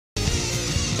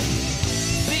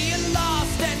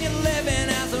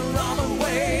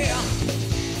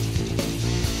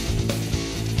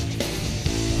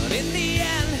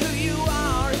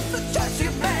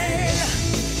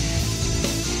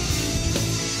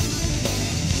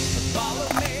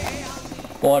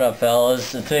What up,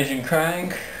 fellas? It's Asian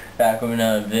Crank, back with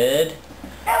another vid.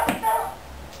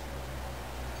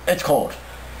 It's cold.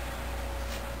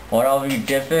 What I'll be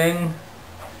dipping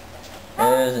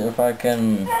is, if I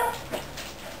can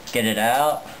get it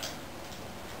out,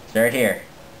 it's right here.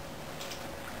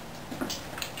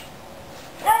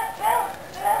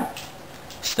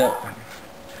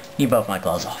 Need both my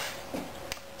gloves off.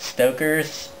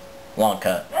 Stokers, long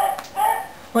cut.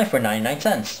 Only for 99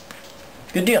 cents.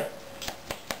 Good deal.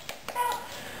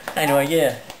 Anyway,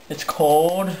 yeah, it's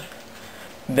cold.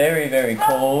 Very, very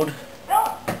cold.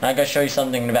 I gotta show you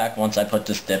something in the back once I put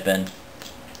this dip in.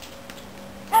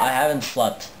 I haven't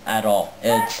slept at all.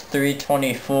 It's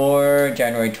 3/24,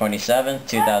 January 27th,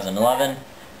 2011.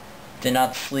 Did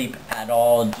not sleep at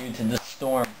all due to the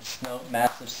storm,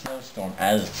 massive snowstorm,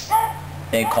 as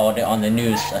they called it on the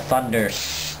news, a thunder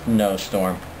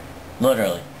snowstorm.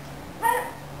 Literally.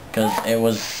 Because it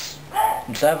was,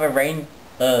 instead of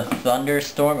a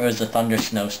thunderstorm, it was a thunder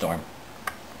snowstorm.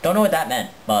 Don't know what that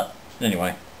meant, but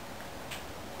anyway.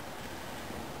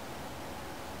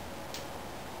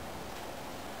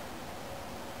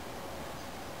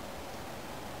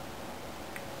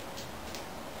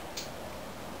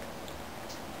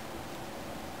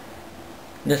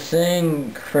 This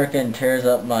thing frickin' tears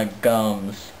up my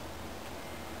gums.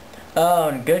 Oh,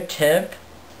 and good tip.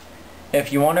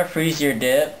 If you want to freeze your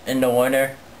dip in the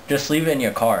winter, just leave it in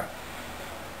your car.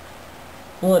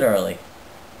 Literally.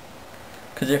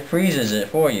 Because it freezes it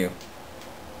for you.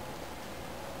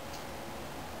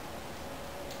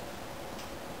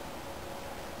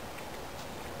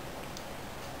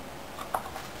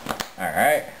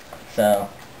 Alright, so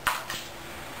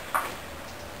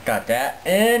got that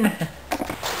in.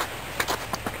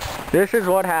 This is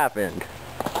what happened.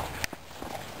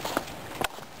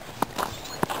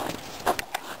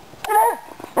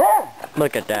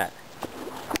 Look at that.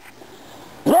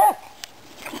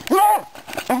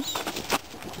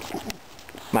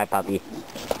 My puppy.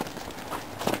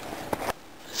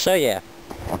 So yeah.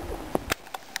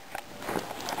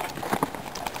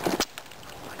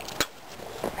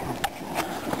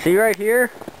 See right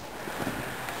here?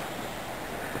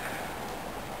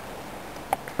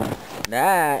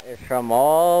 That is from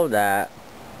all that,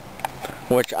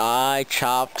 which I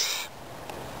chopped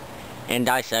and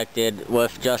dissected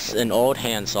with just an old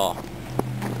handsaw.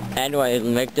 Anyway, to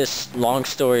make this long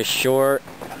story short,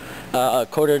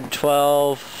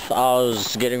 11:45, I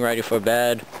was getting ready for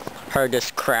bed, heard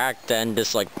this crack, then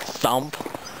this like thump,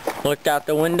 looked out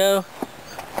the window.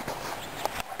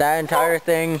 That entire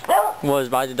thing was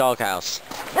by the doghouse.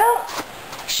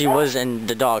 She was in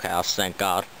the doghouse, thank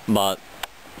God, but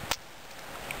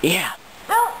yeah.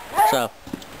 So,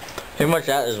 pretty much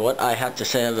that is what I have to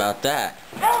say about that.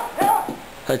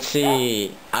 Let's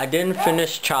see, I didn't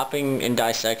finish chopping and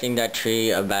dissecting that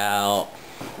tree about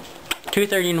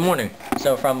 2:30 in the morning.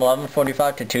 So from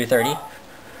 11:45 to 2:30,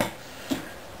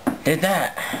 did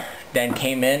that. Then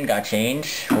came in, got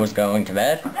changed, was going to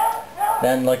bed.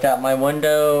 Then looked out my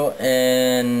window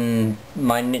and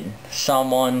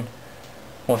someone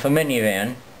with a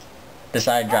minivan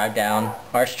decided to drive down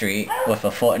our street with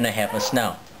 1.5 feet of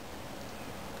snow.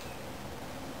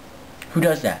 Who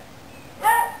does that?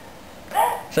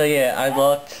 So yeah, I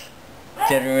looked,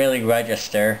 didn't really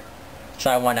register, so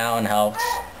I went out and helped.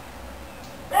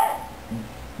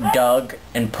 Dug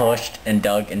and pushed and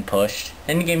dug and pushed,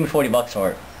 and he gave me $40 for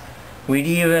it. We'd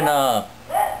even go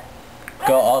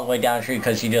all the way down the street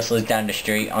because he just lives down the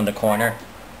street on the corner,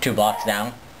 2 blocks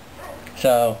down.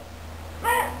 So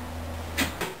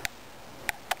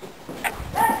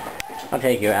I'll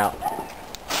take you out.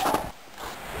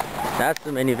 That's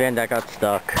the minivan that got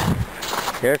stuck.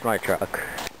 There's my truck.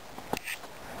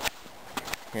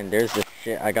 And there's the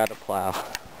shit I gotta plow.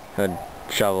 A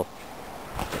shovel.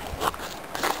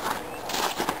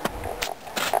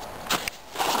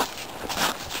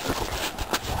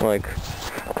 Like,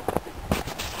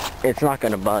 it's not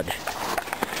gonna budge.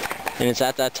 And it's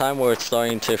at that time where it's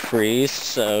starting to freeze,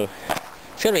 so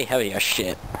it's gonna be heavy as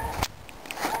shit.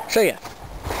 So yeah.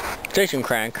 Station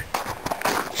crank.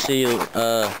 See you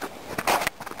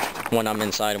when I'm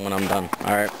inside and when I'm done.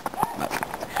 Alright.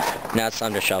 Now it's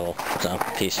time to shovel. So,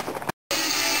 peace.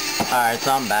 Alright,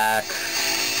 so I'm back.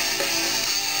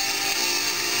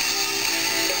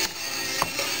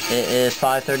 It is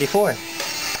 5:34.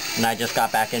 And I just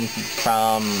got back in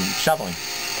from shoveling.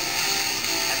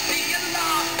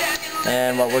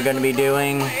 And what we're going to be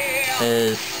doing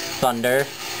is Thunder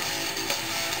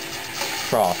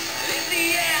Frost.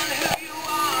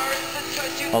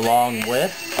 Along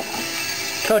with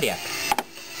Kodiak.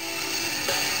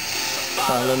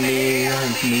 Follow me, I'll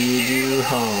lead you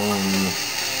home.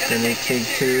 Gonna take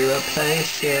to a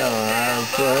place you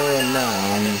have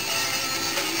known.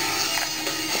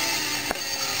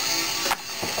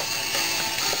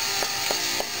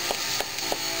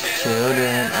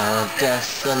 Children of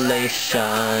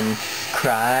desolation,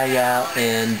 cry out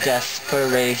in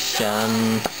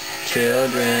desperation.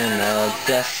 Children of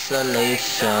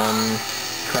desolation,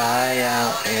 cry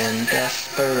out in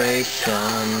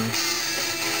desperation.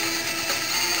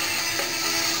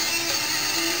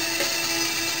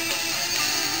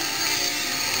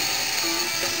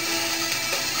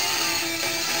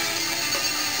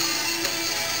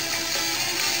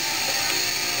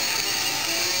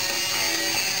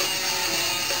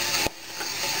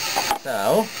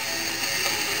 So,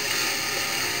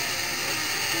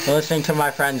 listening to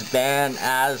my friend's band,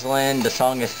 Aslan, the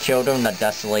song is Children of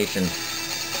Desolation,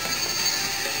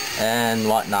 and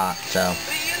whatnot, so.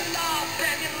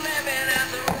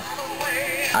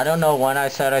 I don't know when I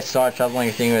said I started shoveling,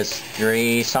 I think it was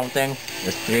 3 something, it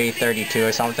was 3:32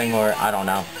 or something, or I don't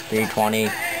know,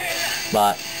 3:20,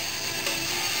 but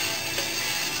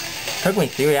it took me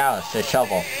 3 hours to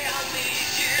shovel.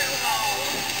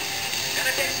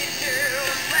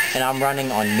 And I'm running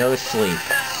on no sleep.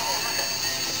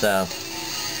 So,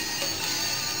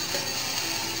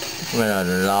 it's been a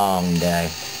long day.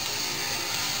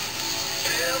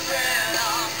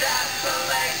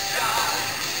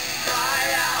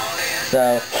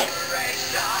 So,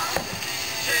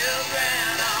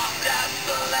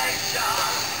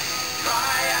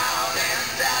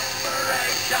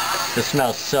 the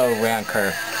smells so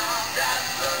rancor.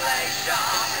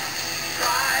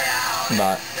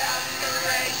 But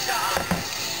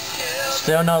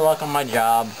still no luck on my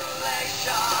job,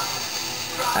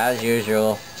 as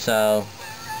usual, so,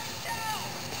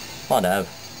 whatever.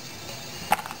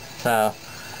 So,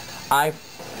 I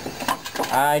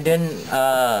didn't,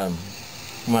 what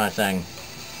am I saying?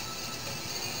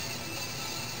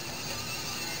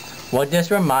 What this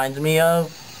reminds me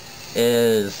of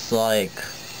is, like,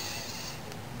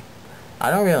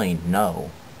 I don't really know,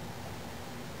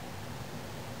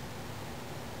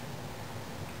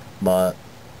 but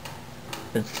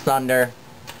it's thunder.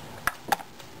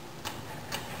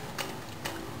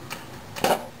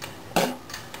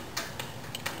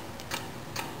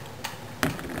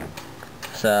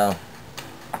 So,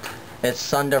 it's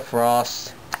thunder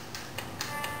frost.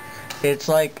 It's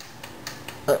like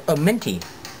a minty.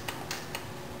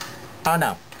 I don't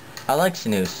know. I like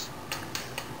SNUS.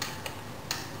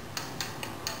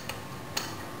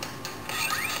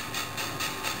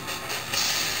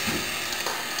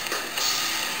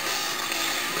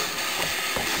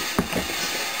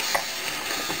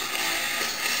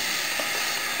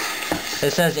 It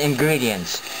says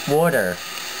ingredients: water,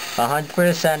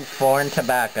 100% foreign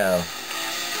tobacco,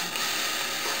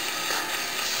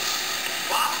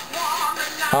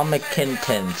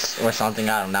 humectants or something,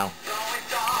 I don't know,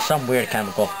 some weird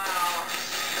chemical.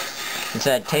 It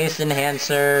said taste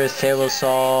enhancers, table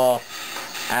salt,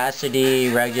 acidity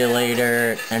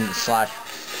regulator, and slash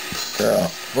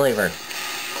flavor.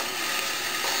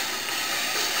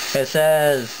 It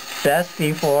says best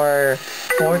before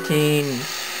 14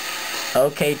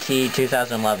 OKT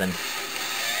 2011.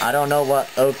 I don't know what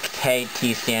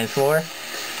OKT stands for,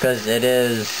 because it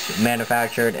is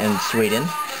manufactured in Sweden.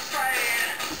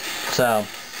 So,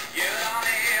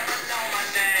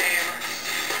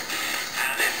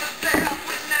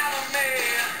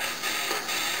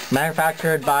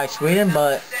 manufactured by Sweden,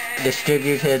 but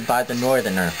distributed by the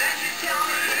Northerner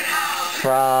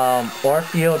from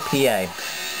Orfield, PA.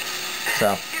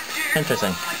 So,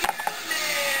 interesting.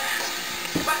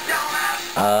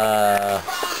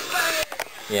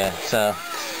 Yeah, so,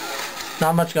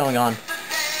 not much going on.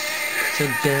 It's a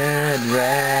dead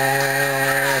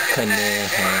reckoning.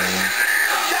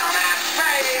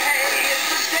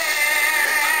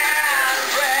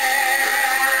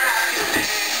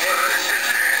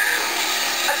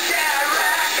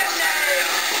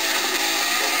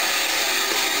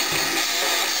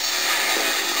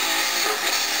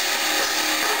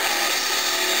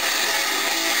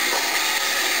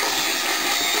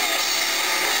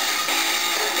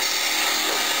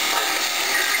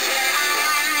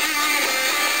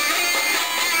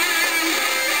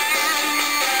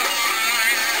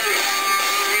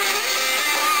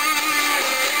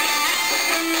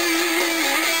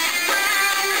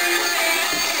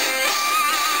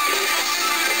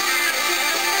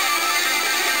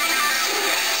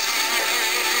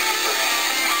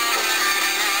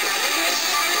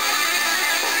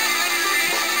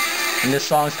 And this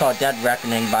song's called Dead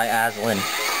Reckoning by Aslan.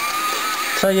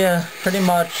 So yeah, pretty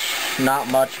much not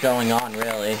much going on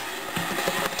really.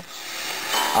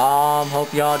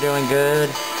 Hope y'all doing good.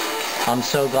 I'm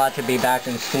so glad to be back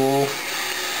in school.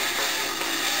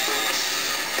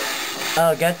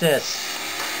 Oh, get this.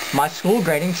 My school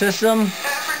grading system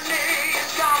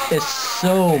is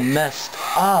so messed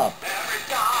up.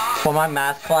 For my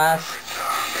math class,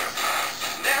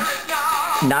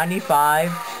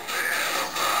 95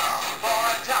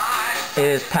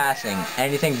 is passing.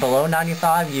 Anything below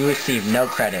 95, you receive no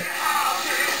credit.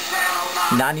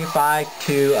 95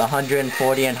 to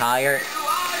 140 and higher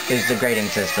is the grading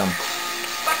system.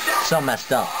 So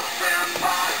messed up.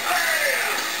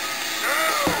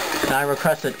 And I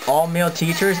requested all male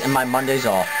teachers and my Mondays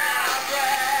off.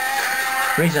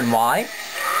 Reason why?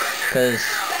 Because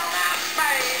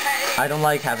I don't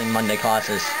like having Monday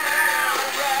classes.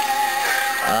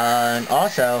 And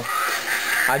also,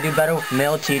 I do better with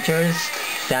male teachers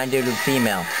than I do with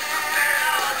female.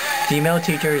 Female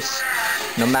teachers,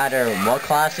 no matter what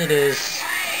class it is,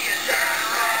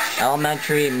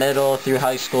 elementary, middle, through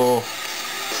high school,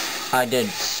 I did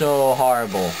so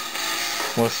horrible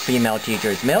with female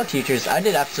teachers. Male teachers, I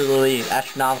did absolutely,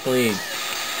 astronomically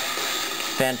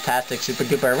fantastic, super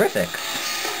duper horrific.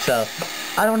 So,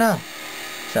 I don't know.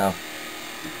 So,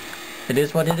 it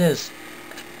is what it is.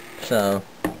 So,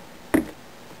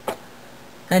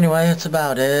 anyway, that's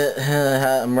about it.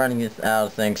 I'm running out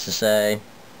of things to say.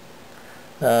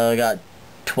 I got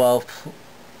 12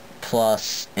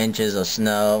 plus inches of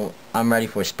snow. I'm ready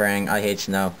for spring. I hate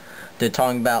snow. They're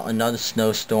talking about another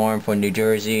snowstorm for New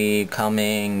Jersey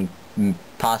coming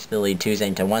possibly Tuesday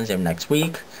into Wednesday of next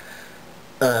week.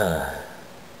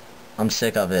 I'm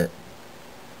sick of it.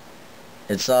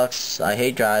 It sucks. I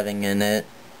hate driving in it.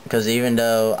 Because even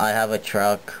though I have a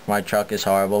truck, my truck is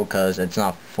horrible because it's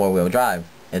not four-wheel drive.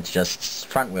 It's just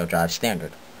front-wheel drive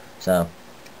standard. So,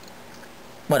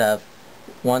 whatever.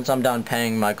 Once I'm done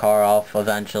paying my car off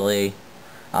eventually,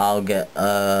 I'll get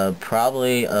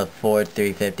probably a Ford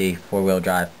 350 four-wheel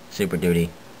drive Super Duty.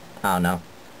 I don't know.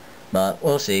 But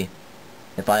we'll see.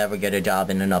 If I ever get a job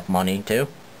and enough money too.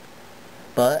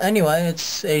 But anyway,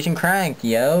 it's Asian Crank,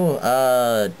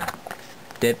 yo.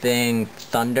 Dipping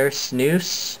Thunder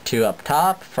SNUS to up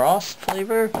top, Frost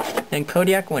flavor, and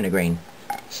Kodiak wintergreen.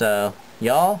 So,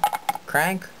 y'all,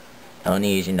 Crank,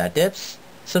 only Asian that dips,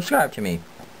 subscribe to me,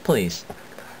 please.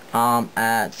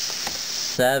 At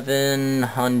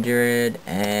 700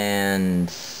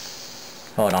 and...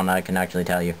 hold on, I can actually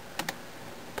tell you.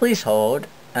 Please hold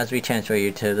as we transfer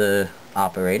you to the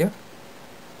operator.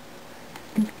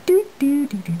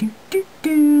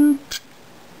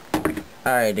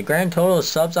 Alright, the grand total of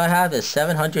subs I have is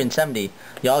 770.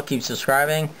 Y'all keep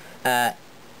subscribing. At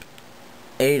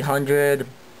 800,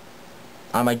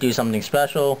 I might do something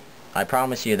special. I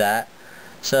promise you that.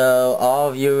 So, all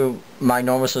of you, my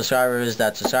normal subscribers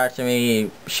that subscribe to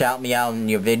me, shout me out in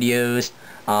your videos.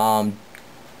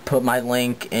 Put my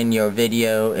link in your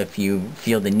video if you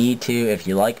feel the need to, if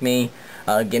you like me.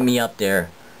 Get me up there.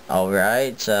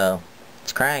 Alright, so...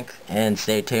 it's Crank, and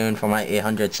stay tuned for my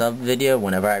 800 sub video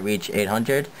whenever I reach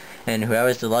 800, and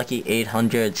whoever's the lucky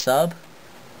 800 sub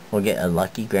will get a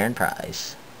lucky grand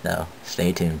prize. So,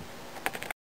 stay tuned.